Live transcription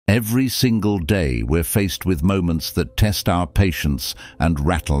Every single day we're faced with moments that test our patience and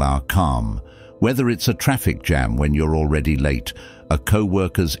rattle our calm. Whether it's a traffic jam when you're already late, a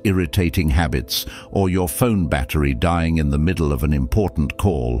co-worker's irritating habits, or your phone battery dying in the middle of an important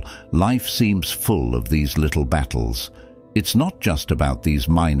call, life seems full of these little battles. It's not just about these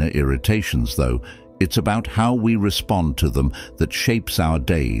minor irritations, though. It's about how we respond to them that shapes our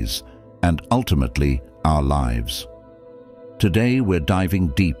days and ultimately our lives. Today we're diving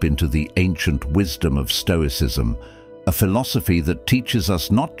deep into the ancient wisdom of Stoicism, a philosophy that teaches us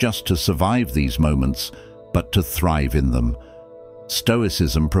not just to survive these moments, but to thrive in them.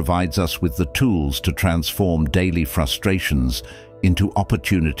 Stoicism provides us with the tools to transform daily frustrations into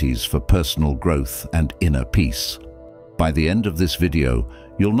opportunities for personal growth and inner peace. By the end of this video,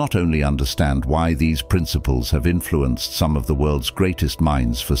 you'll not only understand why these principles have influenced some of the world's greatest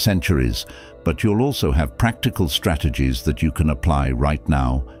minds for centuries, but you'll also have practical strategies that you can apply right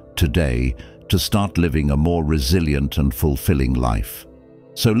now, today, to start living a more resilient and fulfilling life.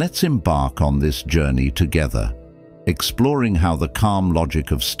 So let's embark on this journey together, exploring how the calm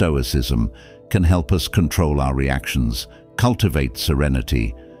logic of Stoicism can help us control our reactions, cultivate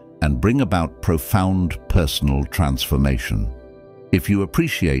serenity, and bring about profound personal transformation. If you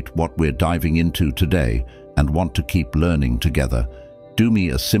appreciate what we're diving into today and want to keep learning together, do me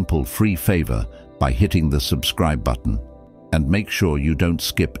a simple free favor by hitting the subscribe button, and make sure you don't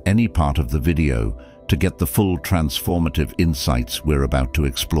skip any part of the video to get the full transformative insights we're about to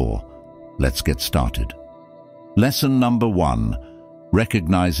explore. Let's get started. Lesson number 1: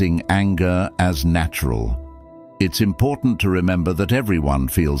 recognizing anger as natural. It's important to remember that everyone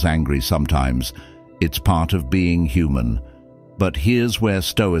feels angry sometimes. It's part of being human. But here's where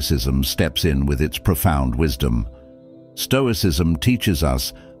Stoicism steps in with its profound wisdom. Stoicism teaches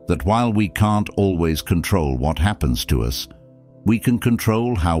us that while we can't always control what happens to us, we can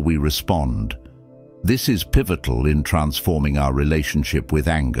control how we respond. This is pivotal in transforming our relationship with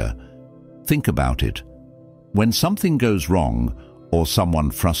anger. Think about it. When something goes wrong or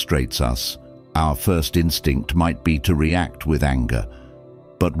someone frustrates us, our first instinct might be to react with anger.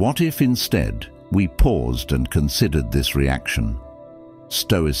 But what if instead we paused and considered this reaction?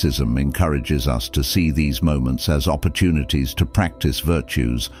 Stoicism encourages us to see these moments as opportunities to practice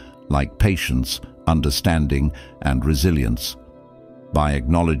virtues like patience, understanding, and resilience. By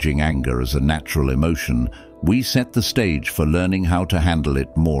acknowledging anger as a natural emotion, we set the stage for learning how to handle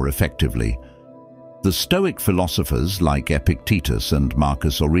it more effectively. The Stoic philosophers like Epictetus and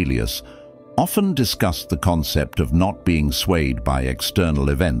Marcus Aurelius often discussed the concept of not being swayed by external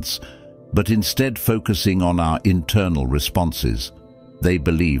events, but instead focusing on our internal responses. They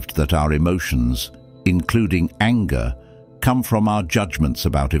believed that our emotions, including anger, come from our judgments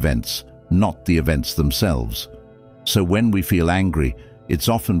about events, not the events themselves. So when we feel angry, it's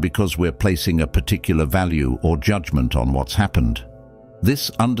often because we're placing a particular value or judgment on what's happened. This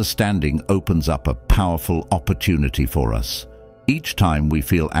understanding opens up a powerful opportunity for us. Each time we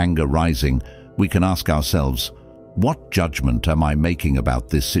feel anger rising, we can ask ourselves, what judgment am I making about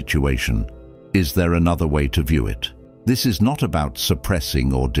this situation? Is there another way to view it? This is not about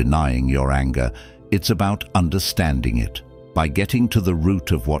suppressing or denying your anger. It's about understanding it. By getting to the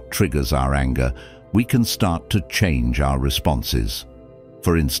root of what triggers our anger, we can start to change our responses.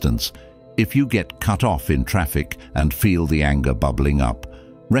 For instance, if you get cut off in traffic and feel the anger bubbling up,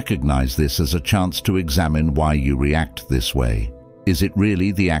 recognize this as a chance to examine why you react this way. Is it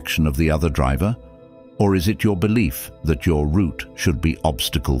really the action of the other driver? Or is it your belief that your route should be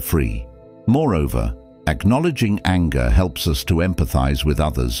obstacle-free? Moreover, acknowledging anger helps us to empathize with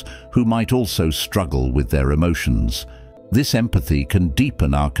others who might also struggle with their emotions. This empathy can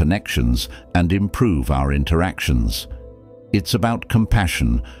deepen our connections and improve our interactions. It's about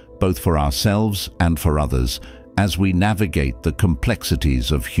compassion, both for ourselves and for others, as we navigate the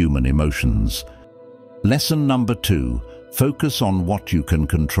complexities of human emotions. Lesson number 2: focus on what you can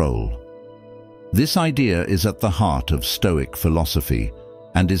control. This idea is at the heart of Stoic philosophy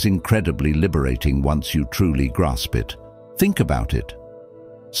and is incredibly liberating once you truly grasp it. Think about it.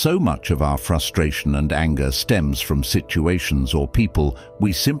 So much of our frustration and anger stems from situations or people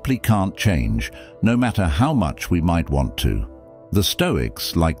we simply can't change, no matter how much we might want to. The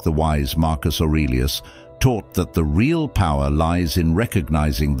Stoics, like the wise Marcus Aurelius, taught that the real power lies in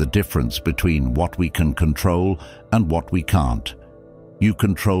recognizing the difference between what we can control and what we can't. You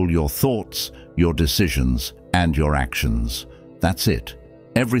control your thoughts, your decisions, and your actions. That's it.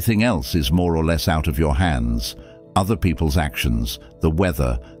 Everything else is more or less out of your hands. Other people's actions, the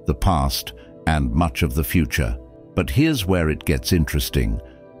weather, the past, and much of the future. But here's where it gets interesting.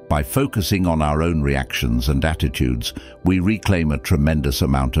 By focusing on our own reactions and attitudes, we reclaim a tremendous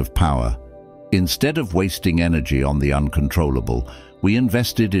amount of power. Instead of wasting energy on the uncontrollable, we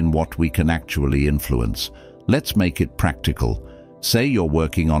invested in what we can actually influence. Let's make it practical. Say you're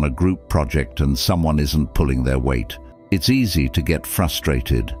working on a group project and someone isn't pulling their weight. It's easy to get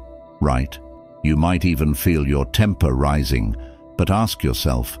frustrated, right? You might even feel your temper rising, but ask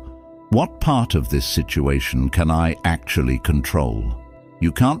yourself, what part of this situation can I actually control?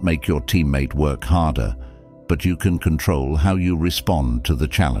 You can't make your teammate work harder, but you can control how you respond to the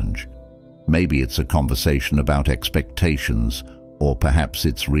challenge. Maybe it's a conversation about expectations, or perhaps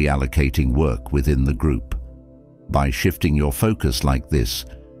it's reallocating work within the group. By shifting your focus like this,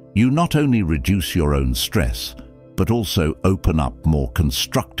 you not only reduce your own stress, but also open up more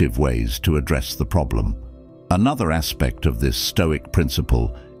constructive ways to address the problem. Another aspect of this Stoic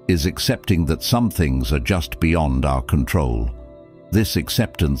principle is accepting that some things are just beyond our control. This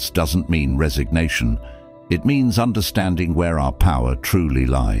acceptance doesn't mean resignation. It means understanding where our power truly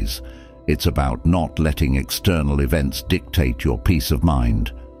lies. It's about not letting external events dictate your peace of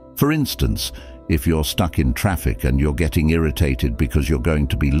mind. For instance, if you're stuck in traffic and you're getting irritated because you're going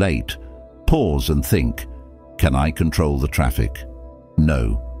to be late, pause and think, can I control the traffic?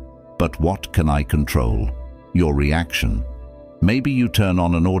 No. But what can I control? Your reaction. Maybe you turn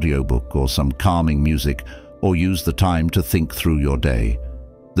on an audiobook or some calming music, or use the time to think through your day.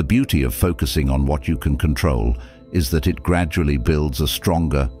 The beauty of focusing on what you can control is that it gradually builds a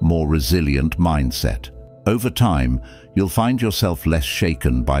stronger, more resilient mindset. Over time, you'll find yourself less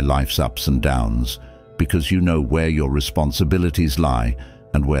shaken by life's ups and downs, because you know where your responsibilities lie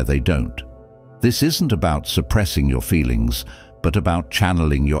and where they don't. This isn't about suppressing your feelings, but about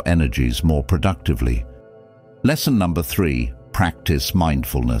channeling your energies more productively. Lesson number 3, practice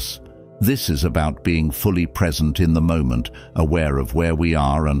mindfulness. This is about being fully present in the moment, aware of where we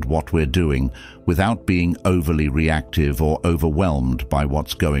are and what we're doing, without being overly reactive or overwhelmed by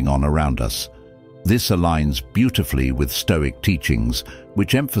what's going on around us. This aligns beautifully with Stoic teachings,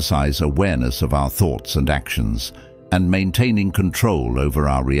 which emphasize awareness of our thoughts and actions, and maintaining control over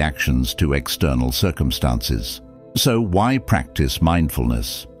our reactions to external circumstances. So why practice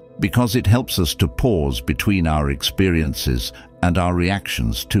mindfulness? Because it helps us to pause between our experiences and our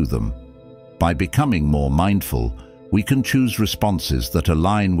reactions to them. By becoming more mindful, we can choose responses that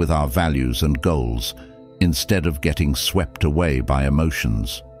align with our values and goals, instead of getting swept away by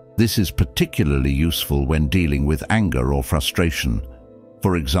emotions. This is particularly useful when dealing with anger or frustration.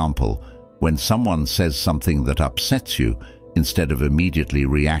 For example, when someone says something that upsets you, instead of immediately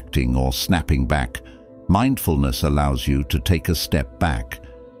reacting or snapping back, mindfulness allows you to take a step back.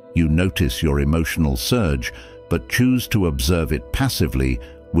 You notice your emotional surge, but choose to observe it passively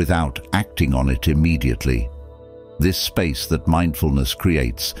without acting on it immediately. This space that mindfulness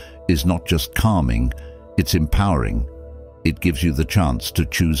creates is not just calming, it's empowering. It gives you the chance to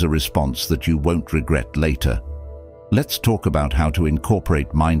choose a response that you won't regret later. Let's talk about how to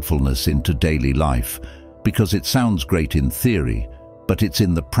incorporate mindfulness into daily life, because it sounds great in theory, but it's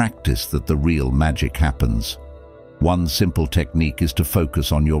in the practice that the real magic happens. One simple technique is to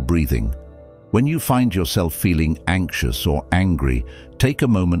focus on your breathing. When you find yourself feeling anxious or angry, take a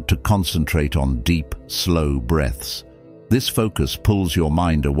moment to concentrate on deep, slow breaths. This focus pulls your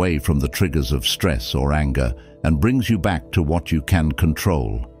mind away from the triggers of stress or anger and brings you back to what you can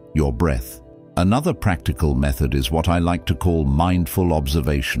control, your breath. Another practical method is what I like to call mindful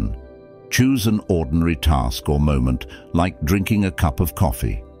observation. Choose an ordinary task or moment, like drinking a cup of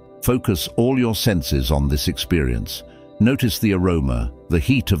coffee. Focus all your senses on this experience. Notice the aroma, the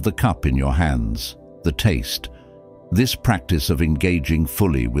heat of the cup in your hands, the taste. This practice of engaging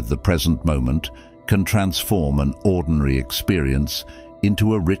fully with the present moment can transform an ordinary experience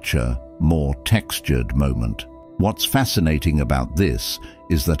into a richer, more textured moment. What's fascinating about this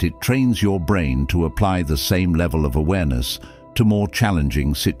is that it trains your brain to apply the same level of awareness to more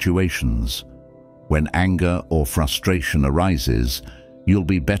challenging situations. When anger or frustration arises, you'll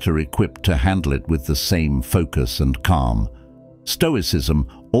be better equipped to handle it with the same focus and calm. Stoicism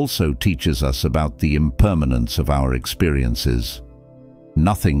also teaches us about the impermanence of our experiences.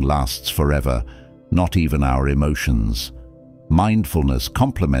 Nothing lasts forever, not even our emotions. Mindfulness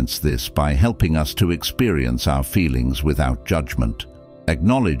complements this by helping us to experience our feelings without judgment.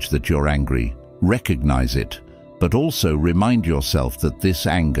 Acknowledge that you're angry, recognize it, but also remind yourself that this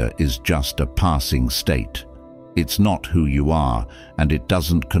anger is just a passing state. It's not who you are, and it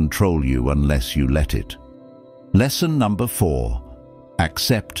doesn't control you unless you let it. Lesson number 4.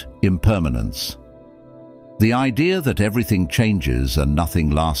 Accept impermanence. The idea that everything changes and nothing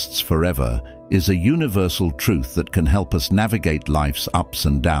lasts forever is a universal truth that can help us navigate life's ups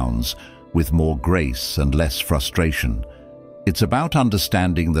and downs with more grace and less frustration. It's about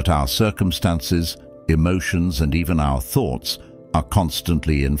understanding that our circumstances, emotions, and even our thoughts are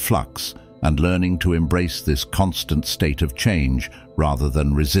constantly in flux, and learning to embrace this constant state of change rather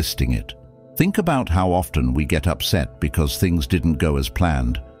than resisting it. Think about how often we get upset because things didn't go as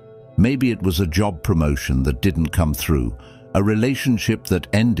planned. Maybe it was a job promotion that didn't come through, a relationship that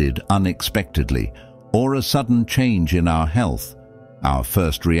ended unexpectedly, or a sudden change in our health. Our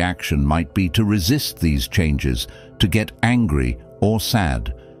first reaction might be to resist these changes, to get angry or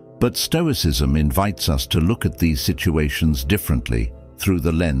sad. But Stoicism invites us to look at these situations differently, through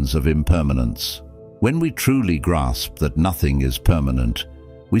the lens of impermanence. When we truly grasp that nothing is permanent,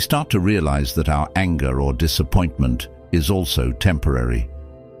 we start to realize that our anger or disappointment is also temporary.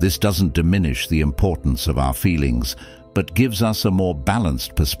 This doesn't diminish the importance of our feelings, but gives us a more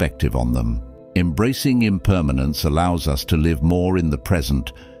balanced perspective on them. Embracing impermanence allows us to live more in the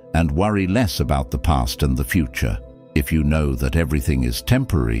present and worry less about the past and the future. If you know that everything is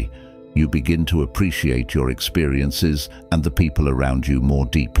temporary, you begin to appreciate your experiences and the people around you more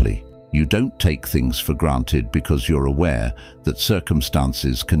deeply. You don't take things for granted because you're aware that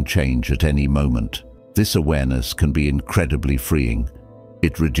circumstances can change at any moment. This awareness can be incredibly freeing.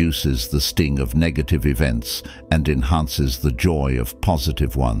 It reduces the sting of negative events and enhances the joy of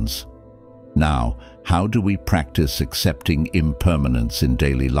positive ones. Now, how do we practice accepting impermanence in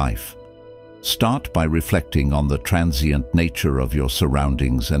daily life? Start by reflecting on the transient nature of your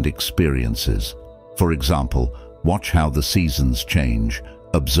surroundings and experiences. For example, watch how the seasons change,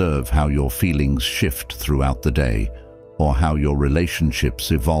 observe how your feelings shift throughout the day, or how your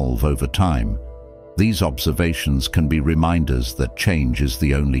relationships evolve over time. These observations can be reminders that change is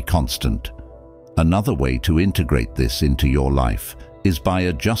the only constant. Another way to integrate this into your life is by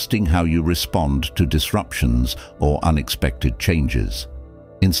adjusting how you respond to disruptions or unexpected changes.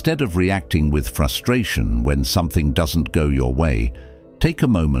 Instead of reacting with frustration when something doesn't go your way, take a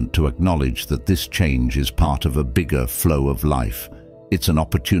moment to acknowledge that this change is part of a bigger flow of life. It's an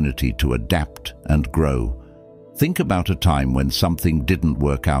opportunity to adapt and grow. Think about a time when something didn't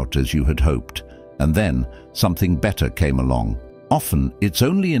work out as you had hoped, and then something better came along. Often, it's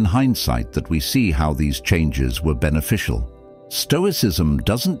only in hindsight that we see how these changes were beneficial. Stoicism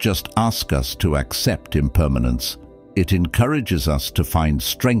doesn't just ask us to accept impermanence, it encourages us to find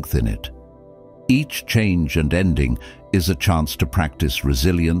strength in it. Each change and ending is a chance to practice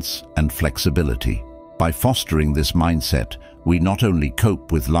resilience and flexibility. By fostering this mindset, we not only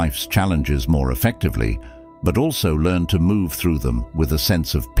cope with life's challenges more effectively, but also learn to move through them with a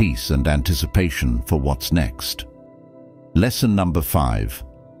sense of peace and anticipation for what's next. Lesson number 5.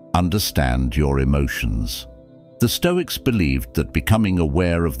 Understand your emotions. The Stoics believed that becoming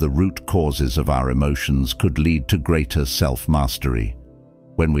aware of the root causes of our emotions could lead to greater self-mastery.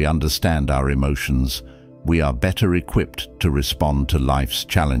 When we understand our emotions, we are better equipped to respond to life's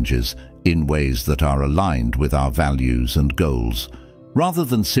challenges in ways that are aligned with our values and goals, rather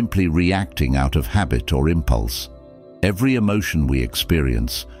than simply reacting out of habit or impulse. Every emotion we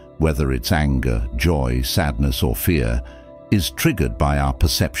experience, whether it's anger, joy, sadness, or fear, is triggered by our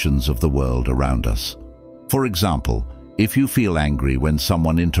perceptions of the world around us. For example, if you feel angry when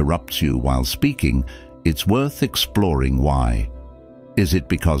someone interrupts you while speaking, it's worth exploring why. Is it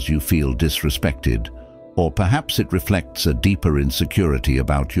because you feel disrespected? Or perhaps it reflects a deeper insecurity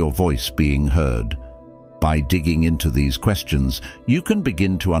about your voice being heard. By digging into these questions, you can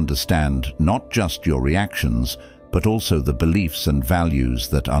begin to understand not just your reactions, but also the beliefs and values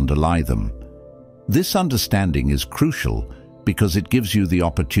that underlie them. This understanding is crucial because it gives you the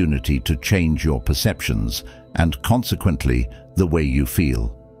opportunity to change your perceptions and, consequently, the way you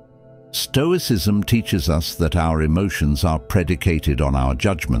feel. Stoicism teaches us that our emotions are predicated on our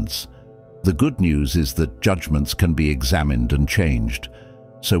judgments. The good news is that judgments can be examined and changed.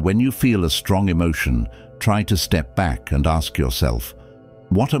 So when you feel a strong emotion, try to step back and ask yourself,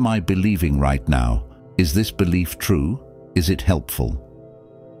 what am I believing right now? Is this belief true? Is it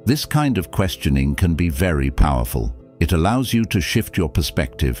helpful? This kind of questioning can be very powerful. It allows you to shift your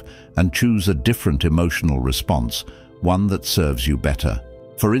perspective and choose a different emotional response, one that serves you better.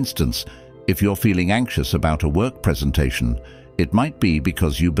 For instance, if you're feeling anxious about a work presentation, it might be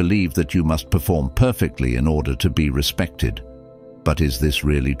because you believe that you must perform perfectly in order to be respected. But is this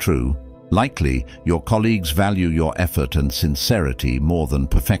really true? Likely, your colleagues value your effort and sincerity more than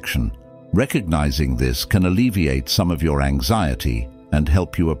perfection. Recognizing this can alleviate some of your anxiety and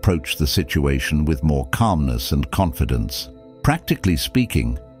help you approach the situation with more calmness and confidence. Practically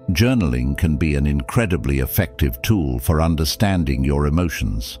speaking, Journaling can be an incredibly effective tool for understanding your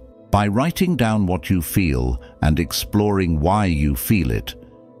emotions. By writing down what you feel and exploring why you feel it,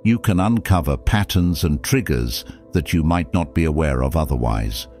 you can uncover patterns and triggers that you might not be aware of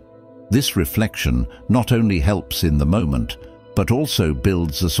otherwise. This reflection not only helps in the moment, but also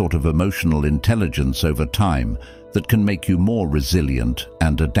builds a sort of emotional intelligence over time that can make you more resilient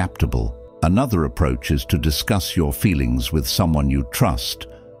and adaptable. Another approach is to discuss your feelings with someone you trust,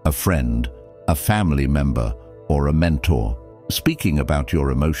 a friend, a family member, or a mentor. Speaking about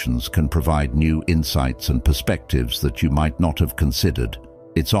your emotions can provide new insights and perspectives that you might not have considered.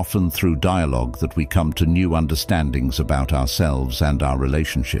 It's often through dialogue that we come to new understandings about ourselves and our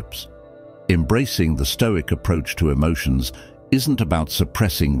relationships. Embracing the Stoic approach to emotions isn't about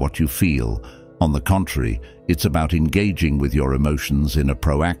suppressing what you feel. On the contrary, it's about engaging with your emotions in a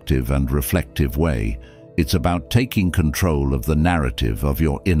proactive and reflective way. It's about taking control of the narrative of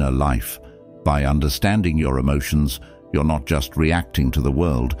your inner life. By understanding your emotions, you're not just reacting to the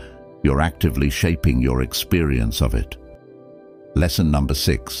world, you're actively shaping your experience of it. Lesson number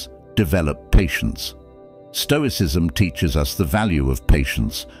 6. Develop patience. Stoicism teaches us the value of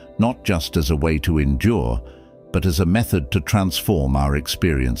patience, not just as a way to endure, but as a method to transform our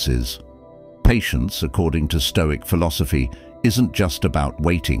experiences. Patience, according to Stoic philosophy, isn't just about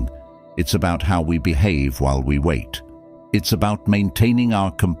waiting. It's about how we behave while we wait. It's about maintaining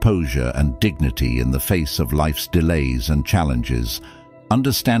our composure and dignity in the face of life's delays and challenges,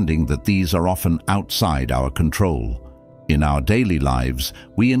 understanding that these are often outside our control. In our daily lives,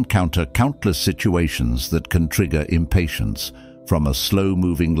 we encounter countless situations that can trigger impatience, from a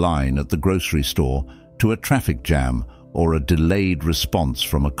slow-moving line at the grocery store to a traffic jam or a delayed response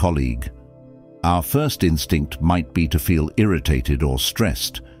from a colleague. Our first instinct might be to feel irritated or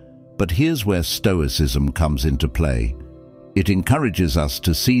stressed, but here's where Stoicism comes into play. It encourages us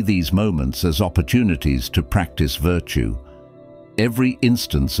to see these moments as opportunities to practice virtue. Every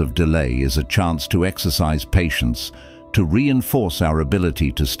instance of delay is a chance to exercise patience, to reinforce our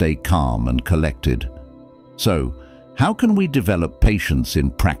ability to stay calm and collected. So, how can we develop patience in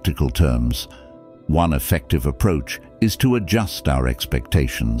practical terms? One effective approach is to adjust our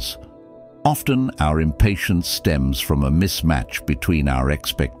expectations. Often, our impatience stems from a mismatch between our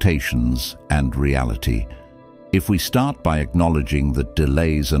expectations and reality. If we start by acknowledging that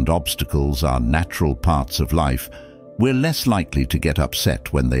delays and obstacles are natural parts of life, we're less likely to get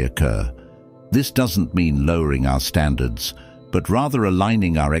upset when they occur. This doesn't mean lowering our standards, but rather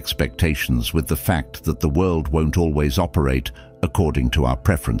aligning our expectations with the fact that the world won't always operate according to our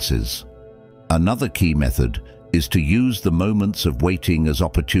preferences. Another key method is to use the moments of waiting as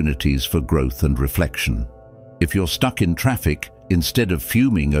opportunities for growth and reflection. If you're stuck in traffic, instead of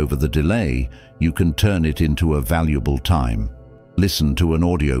fuming over the delay, you can turn it into a valuable time. Listen to an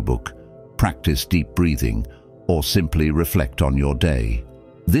audiobook, practice deep breathing, or simply reflect on your day.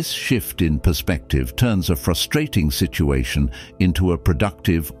 This shift in perspective turns a frustrating situation into a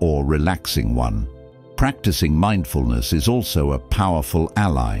productive or relaxing one. Practicing mindfulness is also a powerful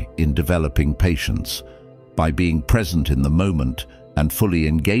ally in developing patience. By being present in the moment and fully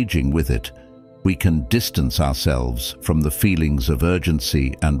engaging with it, we can distance ourselves from the feelings of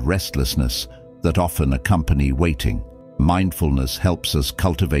urgency and restlessness that often accompany waiting. Mindfulness helps us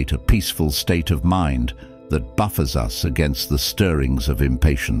cultivate a peaceful state of mind that buffers us against the stirrings of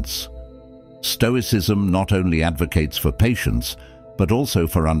impatience. Stoicism not only advocates for patience, but also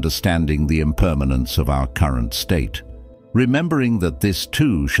for understanding the impermanence of our current state. Remembering that this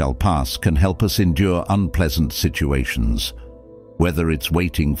too shall pass can help us endure unpleasant situations, whether it's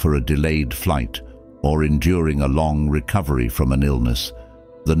waiting for a delayed flight or enduring a long recovery from an illness.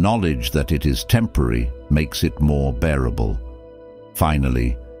 The knowledge that it is temporary makes it more bearable.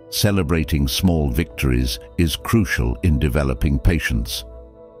 Finally, celebrating small victories is crucial in developing patience.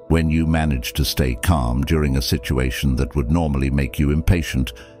 When you manage to stay calm during a situation that would normally make you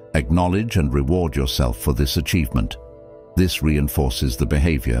impatient, acknowledge and reward yourself for this achievement. This reinforces the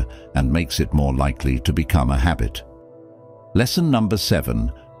behavior and makes it more likely to become a habit. Lesson number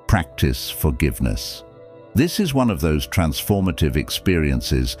 7. Practice forgiveness. This is one of those transformative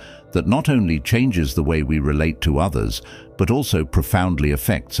experiences that not only changes the way we relate to others, but also profoundly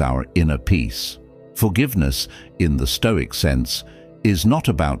affects our inner peace. Forgiveness, in the Stoic sense, is not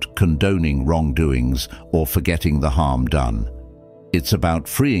about condoning wrongdoings or forgetting the harm done. It's about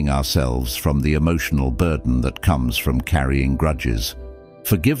freeing ourselves from the emotional burden that comes from carrying grudges.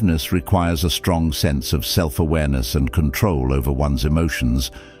 Forgiveness requires a strong sense of self-awareness and control over one's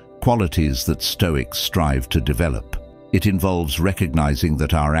emotions, qualities that Stoics strive to develop. It involves recognizing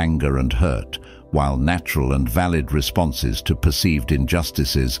that our anger and hurt, while natural and valid responses to perceived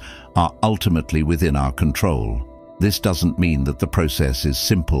injustices are ultimately within our control. This doesn't mean that the process is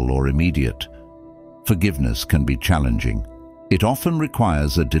simple or immediate. Forgiveness can be challenging. It often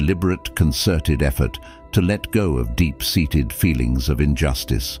requires a deliberate, concerted effort to let go of deep-seated feelings of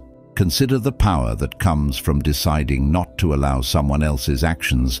injustice. Consider the power that comes from deciding not to allow someone else's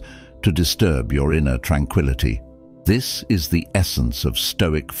actions to disturb your inner tranquility. This is the essence of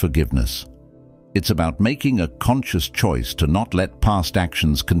Stoic forgiveness. It's about making a conscious choice to not let past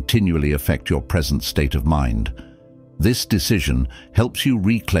actions continually affect your present state of mind. This decision helps you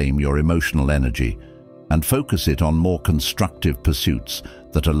reclaim your emotional energy and focus it on more constructive pursuits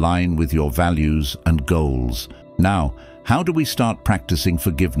that align with your values and goals. Now, how do we start practicing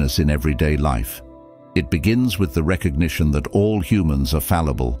forgiveness in everyday life? It begins with the recognition that all humans are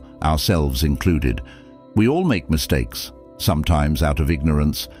fallible, ourselves included. We all make mistakes, sometimes out of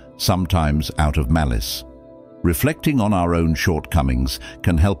ignorance, sometimes out of malice. Reflecting on our own shortcomings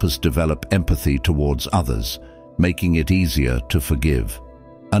can help us develop empathy towards others, making it easier to forgive.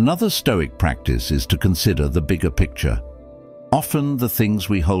 Another Stoic practice is to consider the bigger picture. Often the things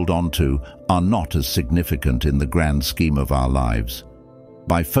we hold on to are not as significant in the grand scheme of our lives.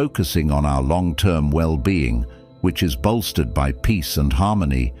 By focusing on our long-term well-being, which is bolstered by peace and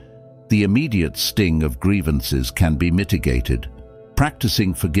harmony, the immediate sting of grievances can be mitigated.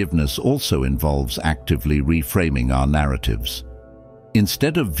 Practicing forgiveness also involves actively reframing our narratives.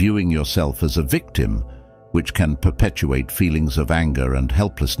 Instead of viewing yourself as a victim, which can perpetuate feelings of anger and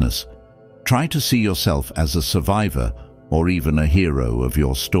helplessness, try to see yourself as a survivor or even a hero of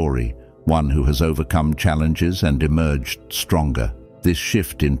your story, one who has overcome challenges and emerged stronger. This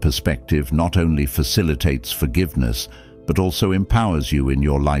shift in perspective not only facilitates forgiveness, but also empowers you in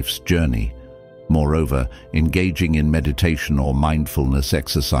your life's journey. Moreover, engaging in meditation or mindfulness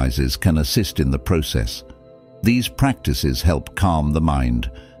exercises can assist in the process. These practices help calm the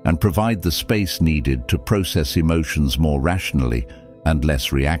mind and provide the space needed to process emotions more rationally and less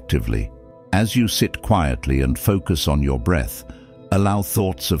reactively. As you sit quietly and focus on your breath, allow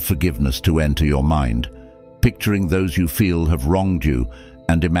thoughts of forgiveness to enter your mind, picturing those you feel have wronged you,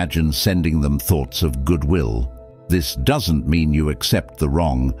 and imagine sending them thoughts of goodwill. This doesn't mean you accept the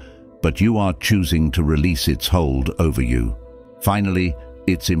wrong, but you are choosing to release its hold over you. Finally,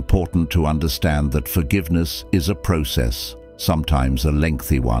 it's important to understand that forgiveness is a process, sometimes a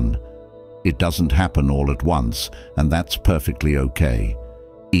lengthy one. It doesn't happen all at once, and that's perfectly okay.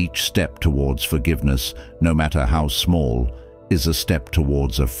 Each step towards forgiveness, no matter how small, is a step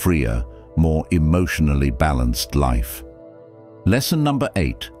towards a freer, more emotionally balanced life. Lesson number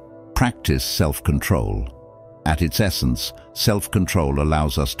 8. Practice self-control. At its essence, self-control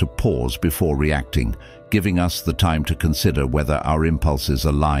allows us to pause before reacting, giving us the time to consider whether our impulses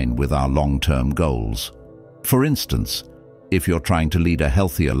align with our long-term goals. For instance, if you're trying to lead a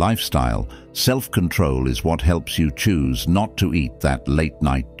healthier lifestyle, self-control is what helps you choose not to eat that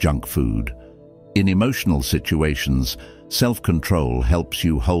late-night junk food. In emotional situations, self-control helps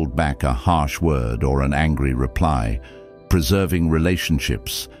you hold back a harsh word or an angry reply, preserving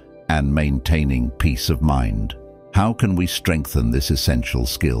relationships and maintaining peace of mind. How can we strengthen this essential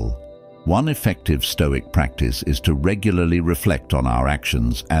skill? One effective Stoic practice is to regularly reflect on our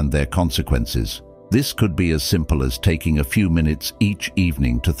actions and their consequences. This could be as simple as taking a few minutes each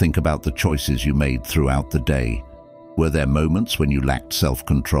evening to think about the choices you made throughout the day. Were there moments when you lacked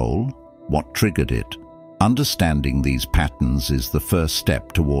self-control? What triggered it? Understanding these patterns is the first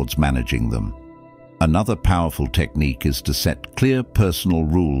step towards managing them. Another powerful technique is to set clear personal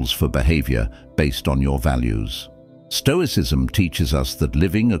rules for behavior based on your values. Stoicism teaches us that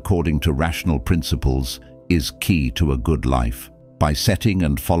living according to rational principles is key to a good life. By setting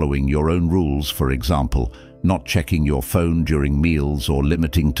and following your own rules, for example, not checking your phone during meals or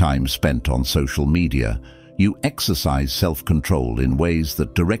limiting time spent on social media, you exercise self-control in ways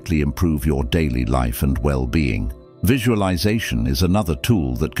that directly improve your daily life and well-being. Visualization is another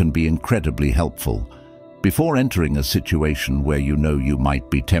tool that can be incredibly helpful. Before entering a situation where you know you might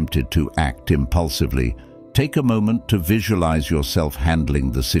be tempted to act impulsively, take a moment to visualize yourself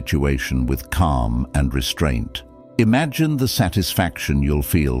handling the situation with calm and restraint. Imagine the satisfaction you'll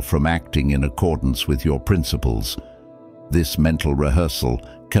feel from acting in accordance with your principles. This mental rehearsal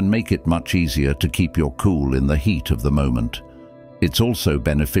can make it much easier to keep your cool in the heat of the moment. It's also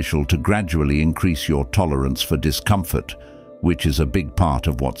beneficial to gradually increase your tolerance for discomfort, which is a big part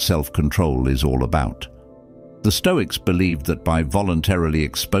of what self-control is all about. The Stoics believed that by voluntarily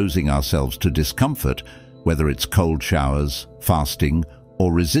exposing ourselves to discomfort, whether it's cold showers, fasting,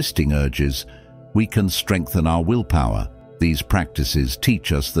 or resisting urges, we can strengthen our willpower. These practices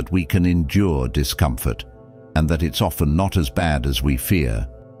teach us that we can endure discomfort, and that it's often not as bad as we fear.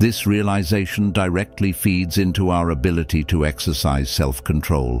 This realization directly feeds into our ability to exercise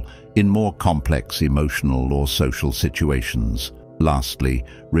self-control in more complex emotional or social situations. Lastly,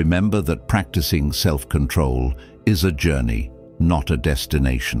 remember that practicing self-control is a journey, not a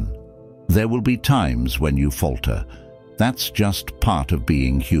destination. There will be times when you falter. That's just part of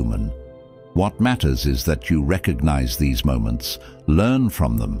being human. What matters is that you recognize these moments, learn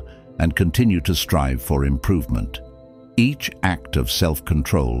from them, and continue to strive for improvement. Each act of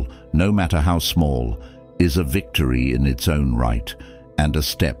self-control, no matter how small, is a victory in its own right and a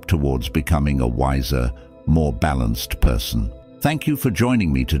step towards becoming a wiser, more balanced person. Thank you for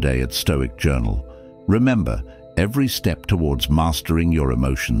joining me today at Stoic Journal. Remember, every step towards mastering your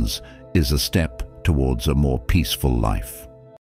emotions is a step towards a more peaceful life.